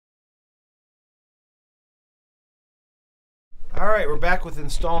All right, we're back with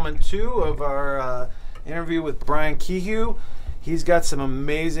installment 2 of our interview with Brian Kehew. He's got some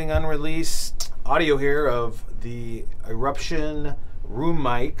amazing unreleased audio here of the Eruption room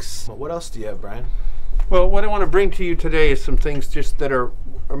mics. What else do you have, Brian? Well, what I want to bring to you today is some things just that are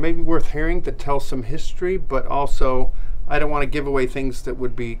maybe worth hearing, that tell some history, but also I don't want to give away things that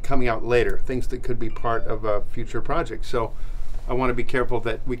would be coming out later, things that could be part of a future project. So I want to be careful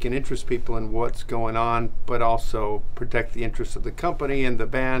that we can interest people in what's going on, but also protect the interests of the company and the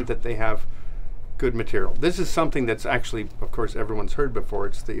band, that they have good material. This is something that's actually, of course, everyone's heard before.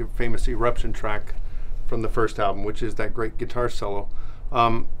 It's the famous Eruption track from the first album, which is that great guitar solo.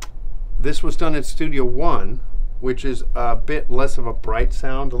 This was done in Studio One, which is a bit less of a bright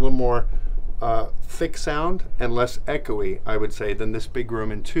sound, a little more thick sound and less echoey, I would say, than this big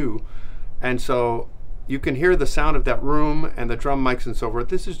room in 2. And so you can hear the sound of that room and the drum mics and so forth.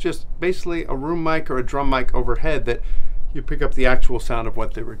 This is just basically a room mic or a drum mic overhead that you pick up the actual sound of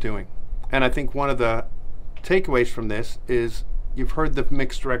what they were doing. And I think one of the takeaways from this is you've heard the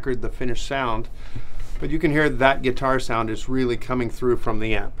mixed record, the finished sound, but you can hear that guitar sound is really coming through from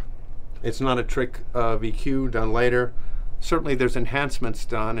the amp. It's not a trick of EQ done later. Certainly there's enhancements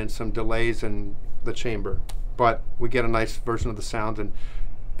done and some delays in the chamber, but we get a nice version of the sound. And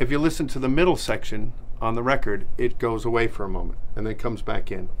if you listen to the middle section on the record, it goes away for a moment and then comes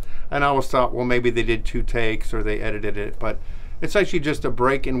back in. And I always thought, well, maybe they did 2 takes or they edited it, but it's actually just a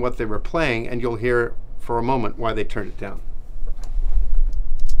break in what they were playing, and you'll hear for a moment why they turned it down.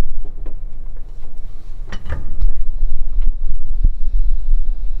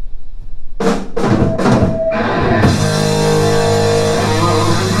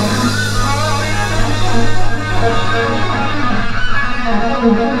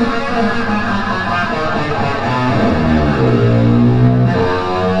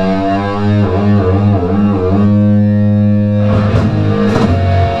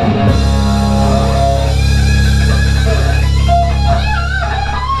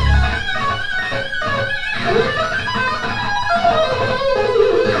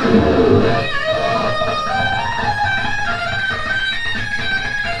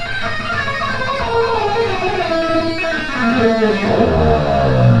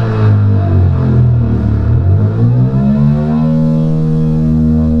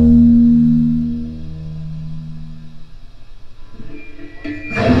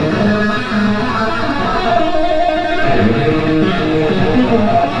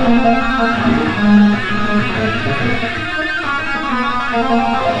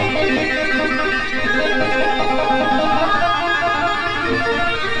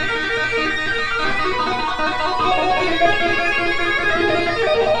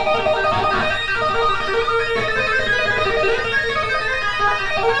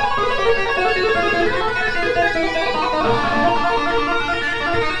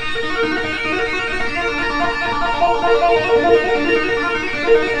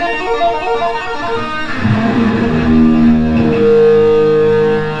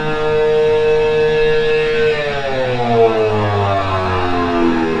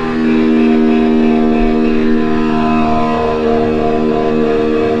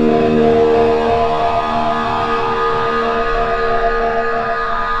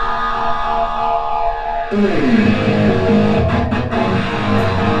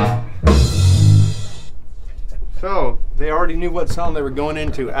 So they already knew what song they were going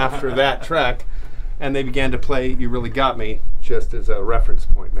into after that track, and they began to play You Really Got Me just as a reference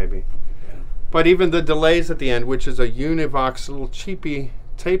point, maybe. Yeah. But even the delays at the end, which is a Univox little cheapy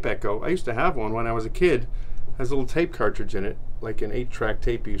tape echo. I used to have one when I was a kid. Has a little tape cartridge in it, like an 8-track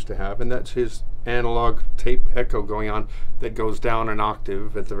tape you used to have, and that's his analog tape echo going on that goes down an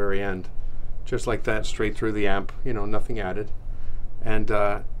octave at the very end. Just like that, straight through the amp, you know, nothing added. And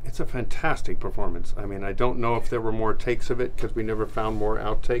it's a fantastic performance. I mean, I don't know if there were more takes of it because we never found more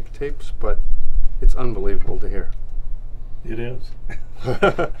outtake tapes, but it's unbelievable to hear. It is.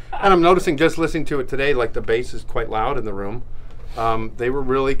 And I'm noticing, just listening to it today, like the bass is quite loud in the room. They were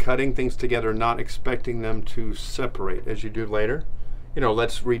really cutting things together, not expecting them to separate as you do later. You know,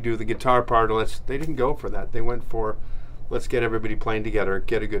 let's redo the guitar part, or they didn't go for that. They went for, let's get everybody playing together,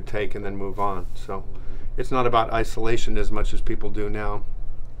 get a good take, and then move on. So it's not about isolation as much as people do now.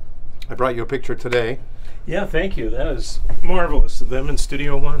 I brought you a picture today. Yeah, thank you. That is marvelous of them in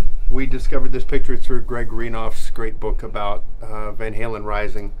Studio One. We discovered this picture through Greg Renoff's great book about Van Halen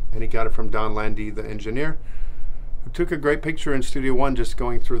Rising, and he got it from Don Landy, the engineer, who took a great picture in Studio One just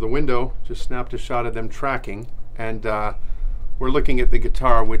going through the window, just snapped a shot of them tracking, and we're looking at the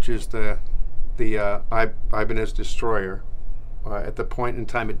guitar, which is the Ibanez Destroyer. At the point in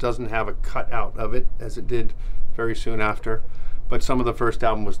time, it doesn't have a cutout of it as it did very soon after, but some of the first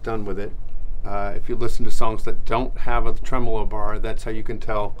album was done with it. If you listen to songs that don't have a tremolo bar, that's how you can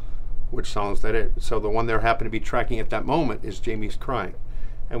tell which songs that is. So the one they happen to be tracking at that moment is Jamie's Crying.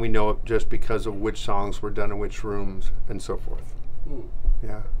 And we know it just because of which songs were done in which rooms and so forth.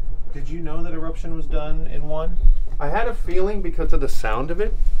 Yeah. Did you know that Eruption was done in one? I had a feeling because of the sound of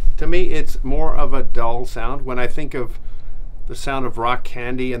it. To me, it's more of a dull sound. When I think of the sound of Rock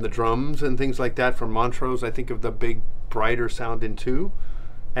Candy and the drums and things like that from Montrose, I think of the big, brighter sound in 2.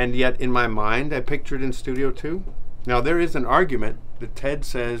 And yet, in my mind, I pictured in Studio 2. Now, there is an argument that Ted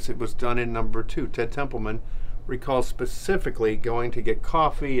says it was done in number 2. Ted Templeman recalls specifically going to get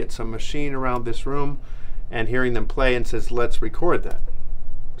coffee at some machine around this room and hearing them play and says, let's record that.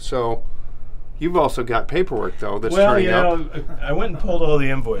 So you've also got paperwork, though, that's turning up. I went and pulled all the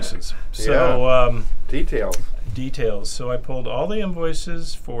invoices. So Details. So I pulled all the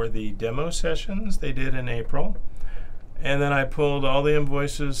invoices for the demo sessions they did in April. And then I pulled all the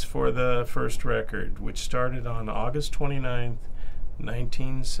invoices for the first record, which started on August 29th,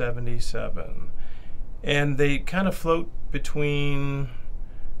 1977. And they kind of float between,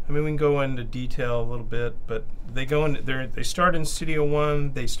 I mean, we can go into detail a little bit, but they go in, they start in Studio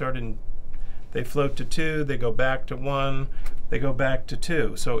 1, they float to 2, they go back to 1, they go back to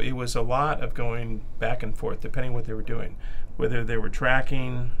 2. So it was a lot of going back and forth, depending what they were doing, whether they were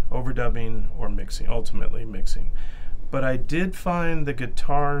tracking, overdubbing, or mixing, ultimately mixing. But I did find the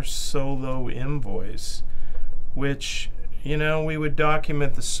guitar solo invoice, which, you know, we would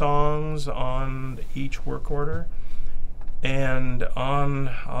document the songs on each work order. And on,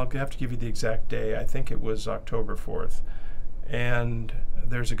 I'll have to give you the exact day, I think it was October 4th. And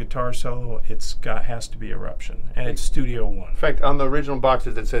there's a guitar solo, has to be Eruption. And it's Studio 1. In fact, on the original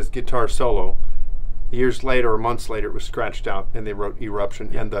boxes it says guitar solo. Years later or months later it was scratched out and they wrote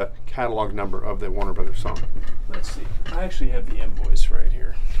Eruption and the catalog number of the Warner Brothers song. Let's see. I actually have the invoice right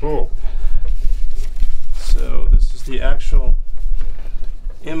here. Cool. So this is the actual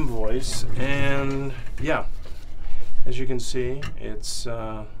invoice, and yeah, as you can see, it's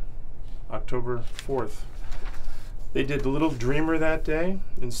October 4th. They did Little Dreamer that day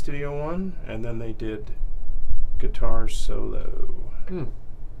in Studio 1, and then they did guitar solo.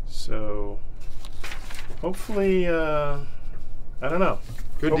 So hopefully, I don't know.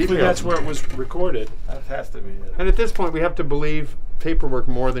 Hopefully details. that's where it was recorded. That has to be it. And at this point we have to believe paperwork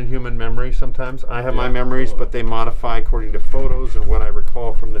more than human memory sometimes. I have my memories, but they modify according to photos and what I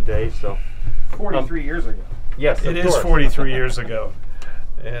recall from the day. So 43 years ago. Yes, It is 43 years ago.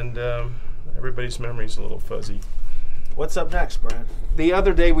 And everybody's memory's a little fuzzy. What's up next, Brian? The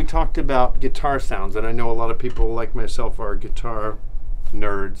other day we talked about guitar sounds, and I know a lot of people like myself are guitar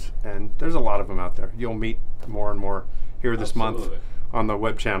nerds, and there's a lot of them out there. You'll meet more and more here this month on the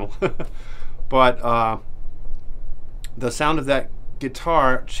web channel. But the sound of that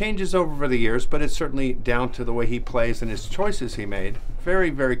guitar changes over the years, but it's certainly down to the way he plays and his choices he made. Very,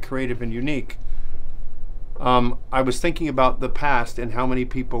 very creative and unique. I was thinking about the past and how many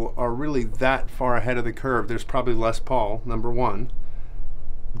people are really that far ahead of the curve. There's probably Les Paul, number 1.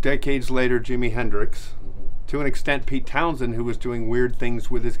 Decades later, Jimi Hendrix. To an extent, Pete Townsend, who was doing weird things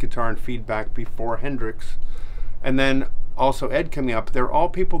with his guitar and feedback before Hendrix. And then also Ed coming up. They're all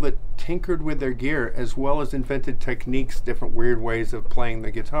people that tinkered with their gear as well as invented techniques, different weird ways of playing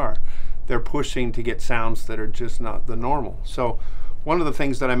the guitar. They're pushing to get sounds that are just not the normal. So one of the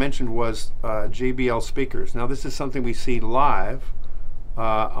things that I mentioned was JBL speakers. Now this is something we see live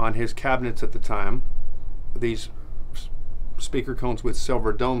on his cabinets at the time. These speaker cones with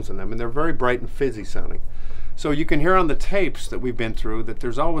silver domes in them, and they're very bright and fizzy sounding. So you can hear on the tapes that we've been through that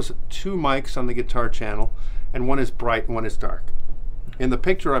there's always 2 mics on the guitar channel, and one is bright and one is dark. In the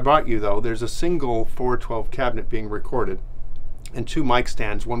picture I brought you, though, there's a single 412 cabinet being recorded and 2 mic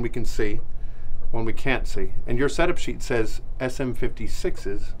stands, one we can see, one we can't see. And your setup sheet says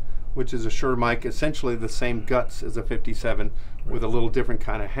SM56s, which is a Shure mic, essentially the same guts as a 57 with a little different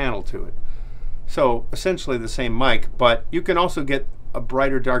kind of handle to it. So essentially the same mic, but you can also get a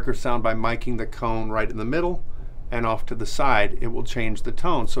brighter, darker sound by miking the cone right in the middle and off to the side. It will change the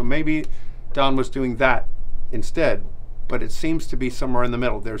tone. So maybe Don was doing that instead, but it seems to be somewhere in the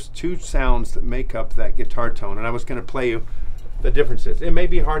middle. There's 2 sounds that make up that guitar tone, and I was going to play you the differences. It may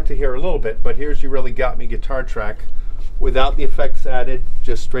be hard to hear a little bit, but here's You Really Got Me guitar track without the effects added,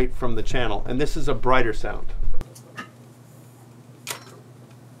 just straight from the channel. And this is a brighter sound.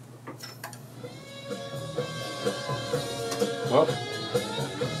 Well,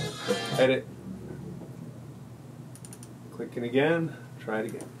 edit. Clicking again. Try it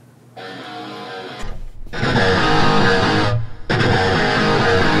again.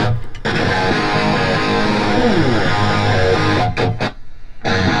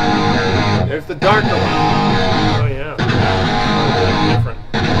 the darker one. Oh yeah. Different.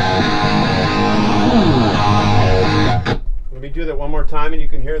 Let me do that one more time and you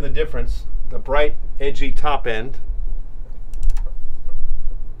can hear the difference. The bright, edgy top end.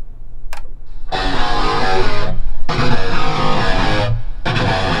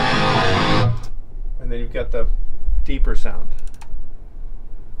 And then you've got the deeper sound.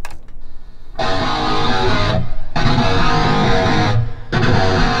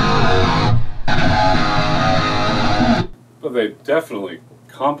 But they definitely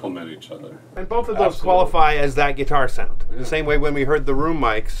complement each other. And both of those Absolutely. qualify as that guitar sound. Yeah. The same way when we heard the room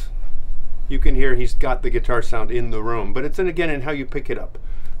mics, you can hear he's got the guitar sound in the room. But it's again in how you pick it up.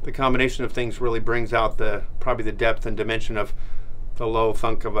 The combination of things really brings out probably the depth and dimension of the low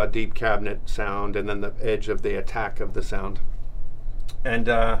thunk of a deep cabinet sound and then the edge of the attack of the sound. And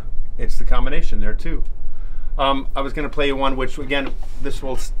it's the combination there too. I was going to play you one which again, this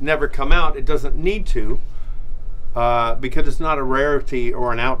will never come out. It doesn't need to. Because it's not a rarity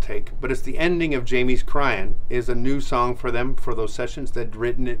or an outtake, but it's the ending of Jamie's Cryin' is a new song for them for those sessions. They'd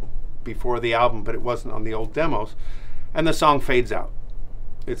written it before the album, but it wasn't on the old demos. And the song fades out.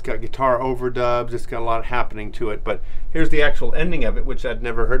 It's got guitar overdubs, it's got a lot happening to it, but here's the actual ending of it, which I'd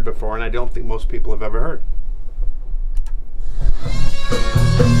never heard before, and I don't think most people have ever heard.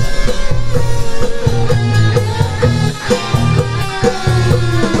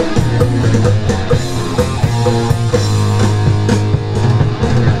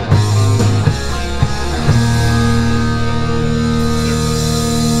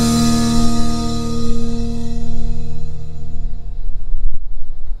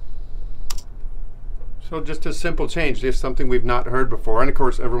 So just a simple change, just something we've not heard before. And of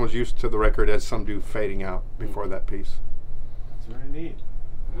course, everyone's used to the record as some do fading out before that piece. That's very neat.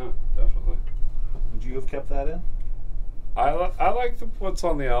 Yeah, definitely. Would you have kept that in? I like what's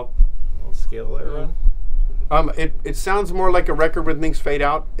on the album. A little scale there, Ron? It sounds more like a record when things fade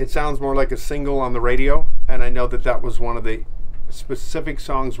out. It sounds more like a single on the radio. And I know that that was one of the specific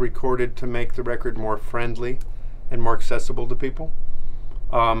songs recorded to make the record more friendly and more accessible to people.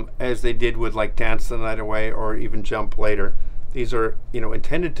 As they did with like Dance the Night Away or even Jump Later. These are,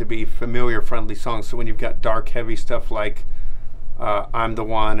 intended to be familiar, friendly songs. So when you've got dark, heavy stuff like I'm the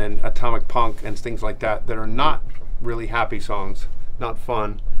One and Atomic Punk and things like that that are not really happy songs, not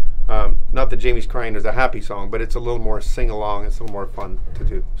fun. Not that Jamie's Cryin' is a happy song, but it's a little more sing-along. It's a little more fun to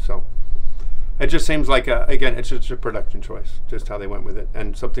do. So it just seems like, again, it's just a production choice, just how they went with it.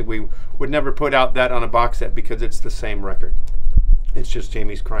 And something we would never put out that on a box set because it's the same record. It's just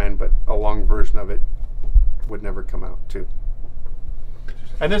Jamie's Cryin', but a long version of it would never come out too.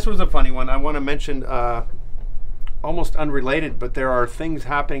 And this was a funny one. I want to mention, almost unrelated, but there are things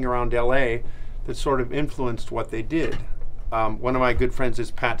happening around LA that sort of influenced what they did. One of my good friends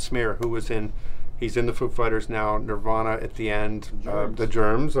is Pat Smear, who was he's in the Foo Fighters now, Nirvana at the end, the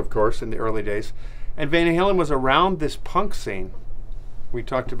Germs, of course, in the early days. And Van Halen was around this punk scene. We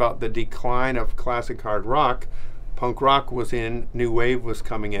talked about the decline of classic hard rock. Punk rock was in, new wave was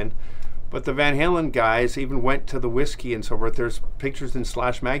coming in, but the Van Halen guys even went to the whiskey and so forth. There's pictures in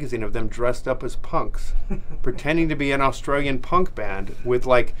Slash magazine of them dressed up as punks, pretending to be an Australian punk band with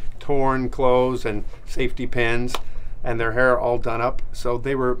like torn clothes and safety pins and their hair all done up. So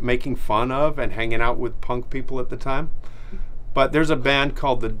they were making fun of and hanging out with punk people at the time. But there's a band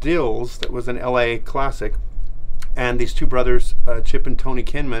called the Dills that was an LA classic, and these two brothers, Chip and Tony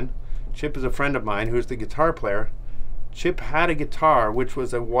Kinman. Chip is a friend of mine who's the guitar player. Chip had a guitar which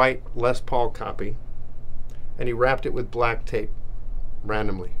was a white Les Paul copy, and he wrapped it with black tape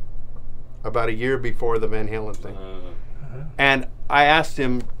randomly about a year before the Van Halen thing. And I asked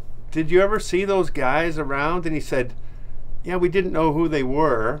him, did you ever see those guys around? And he said, yeah, we didn't know who they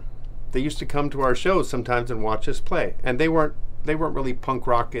were. They used to come to our shows sometimes and watch us play. And they weren't really punk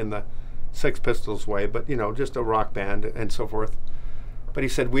rock in the Sex Pistols way, but just a rock band and so forth. But he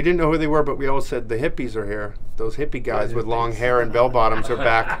said, we didn't know who they were, but we always said, the hippies are here. Those hippie guys with long hair and bell-bottoms are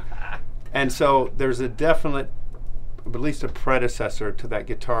back. And so there's a definite, at least a predecessor to that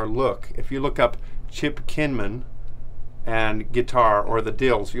guitar look. If you look up Chip Kinman and guitar or the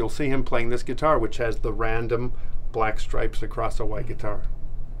Dills, you'll see him playing this guitar, which has the random black stripes across a white guitar.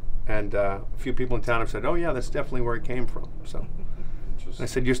 And a few people in town have said, oh yeah, that's definitely where it came from. So I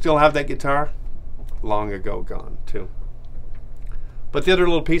said, you still have that guitar? Long ago gone, too. But the other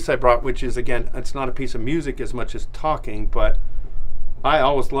little piece I brought, which is, again, it's not a piece of music as much as talking, but I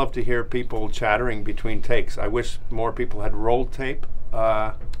always love to hear people chattering between takes. I wish more people had rolled tape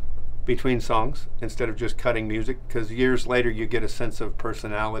between songs instead of just cutting music, because years later you get a sense of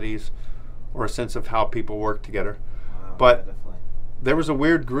personalities or a sense of how people work together. Wow, But yeah, definitely. there was a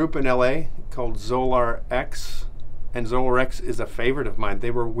weird group in LA called Zolar X, and Zolar X is a favorite of mine.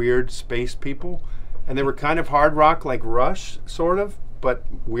 They were weird space people, and they were kind of hard rock like Rush, sort of, but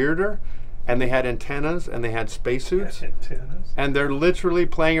weirder. And they had antennas, and they had spacesuits. Antennas. And they're literally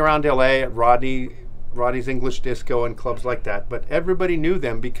playing around LA at Rodney's English Disco and clubs like that. But everybody knew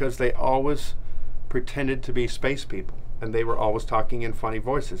them because they always pretended to be space people. And they were always talking in funny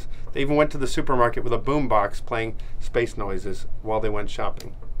voices. They even went to the supermarket with a boombox playing space noises while they went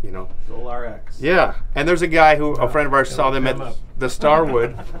shopping, you know. Zolar X. Yeah. And there's a guy who, a friend of ours, It'll saw them at come up. the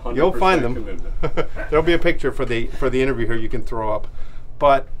Starwood. You'll find 100% them. commitment. There'll be a picture for the interview here you can throw up.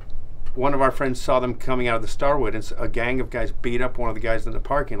 But one of our friends saw them coming out of the Starwood, and a gang of guys beat up one of the guys in the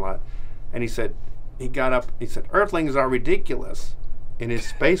parking lot. And he got up, he said, "Earthlings are ridiculous," in his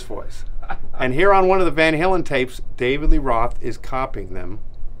space voice. And here on one of the Van Halen tapes, David Lee Roth is copying them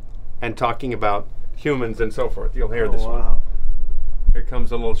and talking about humans and so forth. You'll hear this one. Wow. Here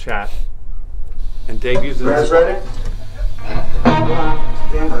comes a little chat. And Dave uses this. ready?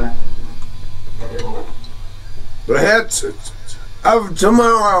 The heads of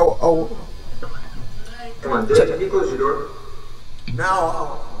tomorrow. Oh, Come on, Dave, can you close your door?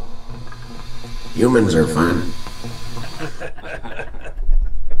 now humans are fun.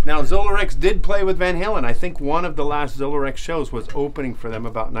 Now, Zolar X did play with Van Halen. I think one of the last Zolar X shows was opening for them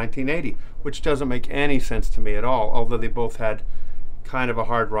about 1980, which doesn't make any sense to me at all, although they both had kind of a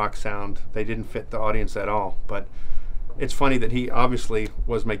hard rock sound. They didn't fit the audience at all. But it's funny that he obviously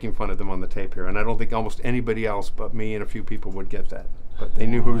was making fun of them on the tape here, and I don't think almost anybody else but me and a few people would get that. But they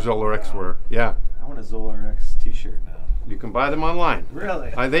knew who Zolar X were. Yeah. I want a Zolar X t-shirt now. You can buy them online.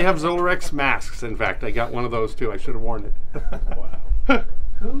 Really? They have Zolar X masks, in fact. I got one of those too. I should have worn it. Wow.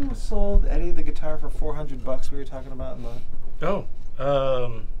 Who sold Eddie the guitar for $400 we were talking about in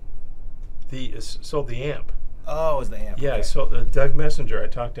the... Sold the amp. Oh, it was the amp. Yeah, okay. I sold Doug Messenger. I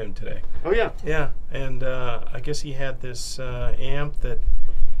talked to him today. Oh, yeah. Yeah, and I guess he had this amp that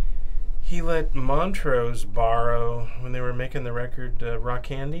he let Montrose borrow when they were making the record Rock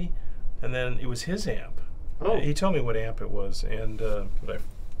Candy, and then it was his amp. Oh. He told me what amp it was, and but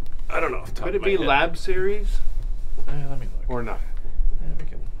I don't know. Off the top Could of it my be head. Lab Series Let me look. or not? Yeah, we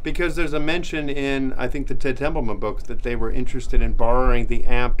can- Because there's a mention in, I think, the Ted Templeman book that they were interested in borrowing the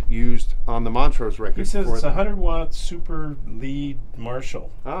amp used on the Montrose record. He says for it's a them. 100-watt super lead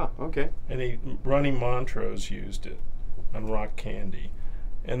Marshall, Ah, okay. and Ronnie Montrose used it on Rock Candy.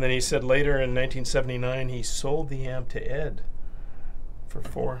 And then he said later in 1979 he sold the amp to Ed for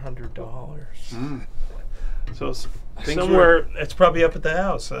 $400. Mm. So Things somewhere it's probably up at the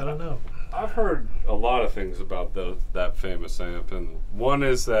house. I don't know. I've heard a lot of things about that famous amp, and one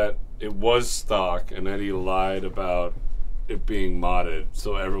is that it was stock, and Eddie lied about it being modded,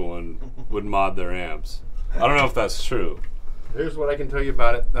 so everyone would mod their amps. I don't know if that's true. Here's what I can tell you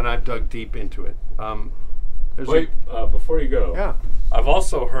about it. Then I've dug deep into it. There's Wait, before you go, yeah. I've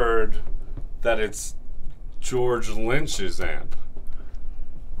also heard that it's George Lynch's amp,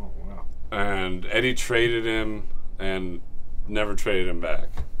 Oh wow. and Eddie traded him and never traded him back.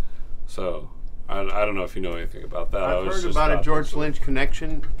 So I don't know if you know anything about that. I I've was heard just about a thought George that's what- Lynch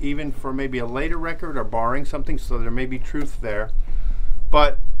connection, even for maybe a later record or borrowing something, so there may be truth there.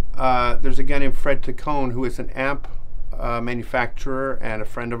 But there's a guy named Fred Tacone who is an amp manufacturer and a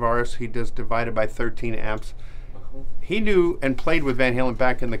friend of ours. He does Divided by 13 amps. He knew and played with Van Halen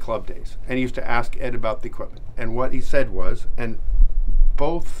back in the club days, and he used to ask Ed about the equipment. And what he said was, and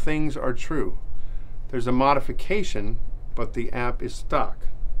both things are true, there's a modification, but the amp is stock.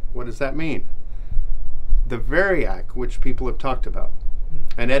 What does that mean? The Variac, which people have talked about,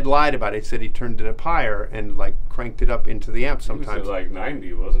 and Ed lied about it. He said he turned it up higher and like cranked it up into the amp He was sometimes. at like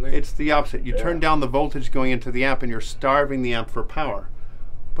 90, wasn't he? It's the opposite. You Yeah. turn down the voltage going into the amp and you're starving the amp for power.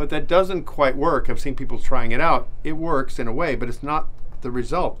 But that doesn't quite work. I've seen people trying it out. It works in a way, but it's not the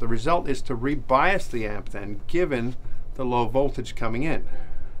result. The result is to rebias the amp then, given the low voltage coming in.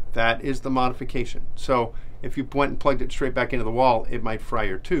 That is the modification. So if you went and plugged it straight back into the wall, it might fry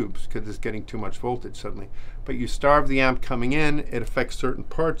your tubes because it's getting too much voltage suddenly. But you starve the amp coming in, it affects certain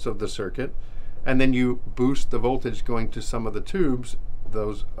parts of the circuit, and then you boost the voltage going to some of the tubes,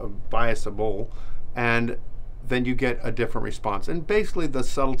 those biasable, and then you get a different response. And basically the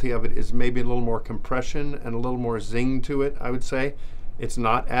subtlety of it is maybe a little more compression and a little more zing to it, I would say. It's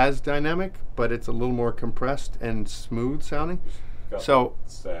not as dynamic, but it's a little more compressed and smooth sounding. Got So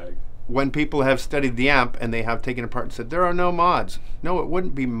that sag. when people have studied the amp and they have taken it apart and said, there are no mods. No, it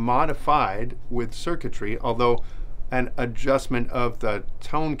wouldn't be modified with circuitry, although an adjustment of the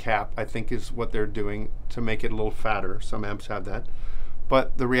tone cap, I think, is what they're doing to make it a little fatter. Some amps have that.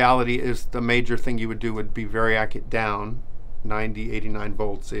 But the reality is the major thing you would do would be variac it down 90, 89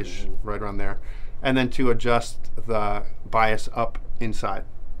 volts ish, right around there, and then to adjust the bias up inside.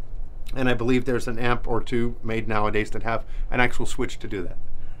 And I believe there's an amp or two made nowadays that have an actual switch to do that.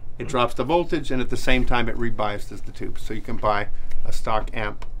 It drops the voltage, and at the same time it rebiases the tubes. So you can buy a stock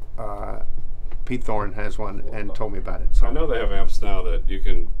amp. Pete Thorne has one and told me about it. So I know they have amps now that you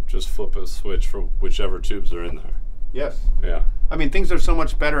can just flip a switch for whichever tubes are in there. yes. Yeah. I mean, things are so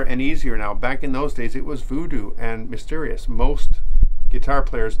much better and easier now. Back in those days, it was voodoo and mysterious. Most guitar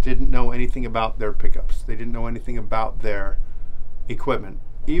players didn't know anything about their pickups. They didn't know anything about their equipment.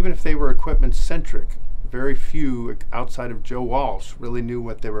 Even if they were equipment-centric, very few outside of Joe Walsh really knew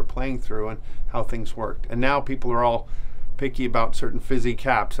what they were playing through and how things worked. And now people are all picky about certain fizzy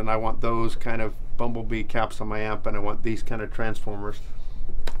caps, and I want those kind of bumblebee caps on my amp, and I want these kind of transformers.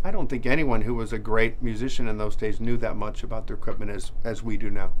 I don't think anyone who was a great musician in those days knew that much about their equipment as we do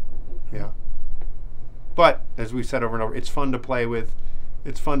now. Yeah. But as we said over and over, it's fun to play with.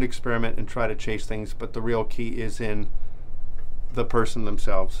 It's fun to experiment and try to chase things, but the real key is in the person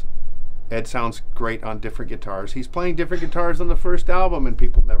themselves. Ed sounds great on different guitars. He's playing different guitars on the first album, and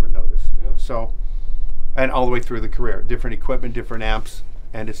people never noticed. Yeah. So, and all the way through the career, different equipment, different amps,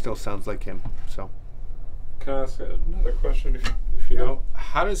 and it still sounds like him. So, Can I ask another question if you Yeah. know?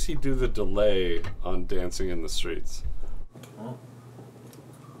 How does he do the delay on Dancing in the Streets?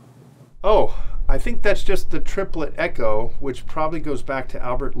 oh, I think that's just the triplet echo, which probably goes back to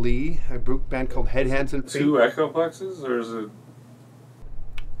Albert Lee, a band called Head, Hands, and Feet. 2 Echoplexes, or is it?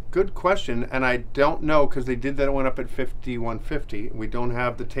 Good question, and I don't know because they did that one up at 5150. We don't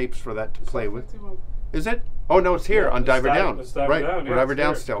have the tapes for that to play with. Is it? Oh no, it's here Yeah, on it's Diver Diver- Down. it's Diver Right, Down, yeah, we're Diver it's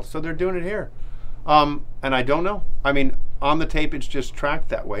Down here. still. So they're doing it here. And I don't know. I mean, on the tape it's just tracked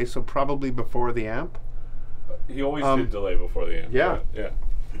that way, so probably before the amp. He always did delay before the end. yeah. Yeah.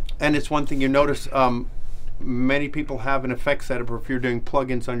 And it's one thing you notice, many people have an effect setup, or if you're doing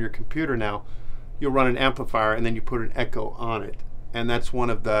plugins on your computer now, you'll run an amplifier and then you put an echo on it. And that's one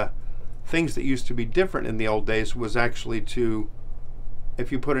of the things that used to be different in the old days, was actually to,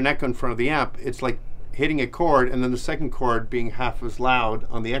 if you put an echo in front of the amp, it's like hitting a chord, and then the second chord being half as loud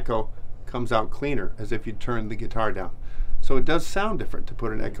on the echo comes out cleaner, as if you turned the guitar down. So it does sound different to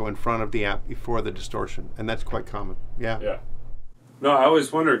put an echo in front of the amp before the distortion, and that's quite common. Yeah. Yeah. No, I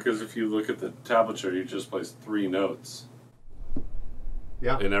always wonder because if you look at the tablature, he just plays 3 notes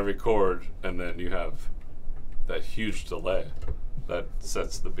Yeah. in every chord, and then you have that huge delay that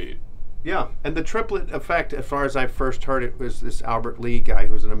sets the beat. Yeah, and the triplet effect, as far as I first heard it, was this Albert Lee guy,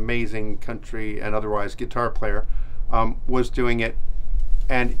 who's an amazing country and otherwise guitar player, was doing it,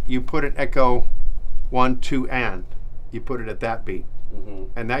 and you put an echo 1, 2, and you put it at that beat.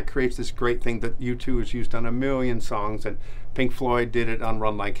 And that creates this great thing that U2 has used on a million songs, and Pink Floyd did it on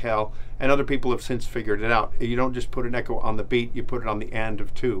Run Like Hell, and other people have since figured it out. You don't just put an echo on the beat, you put it on the and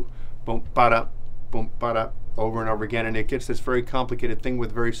of 2. Boom, ba-da, over and over again, and it gets this very complicated thing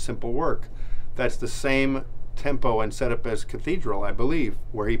with very simple work. That's the same tempo and setup as Cathedral, I believe,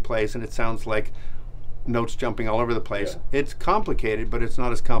 where he plays, and it sounds like notes jumping all over the place. Yeah. It's complicated, but it's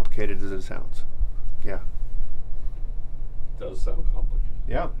not as complicated as it sounds. Yeah. Does sound complicated.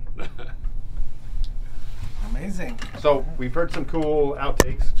 Yeah. Amazing. So we've heard some cool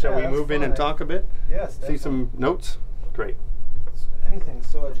outtakes. Shall Yeah, we that's move in fun. and talk a bit? Yes. See some notes? Great. Anything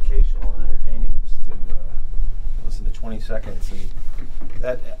so educational and entertaining, just to listen to 20 seconds and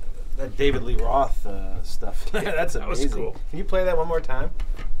that David Lee Roth stuff. That's That was amazing. cool. Can you play that one more time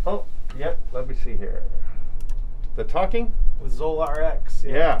Oh, yep. Let me see here. The talking? with Zola RX?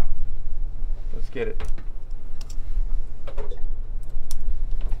 Yeah. Let's get it.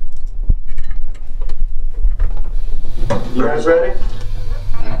 You guys ready?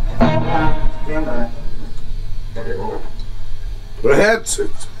 Perhaps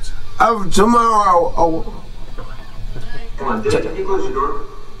of tomorrow. Oh, Come on, can you close your door?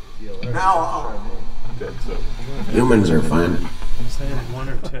 now That's humans are fun. Saying 1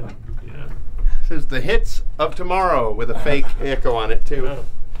 or 2. Yeah. Says the hits of tomorrow with a fake echo on it too. Oh.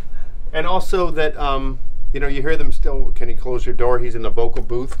 And also that you know, you hear them still. Can you close your door? He's in the vocal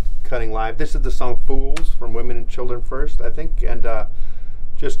booth cutting live. This is the song "Fools" from Women and Children First, I think, and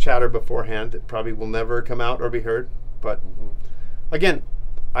just chatter beforehand. It probably will never come out or be heard. But again,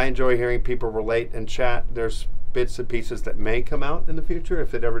 I enjoy hearing people relate and chat. There's bits and pieces that may come out in the future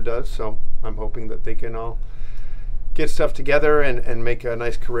if it ever does. So I'm hoping that they can all get stuff together and make a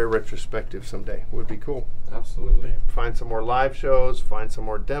nice career retrospective someday. Would be cool. absolutely. Find some more live shows, find some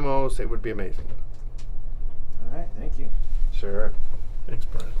more demos. It would be amazing. All right. Thank you. Sure. Thanks,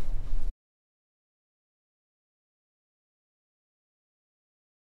 Brian.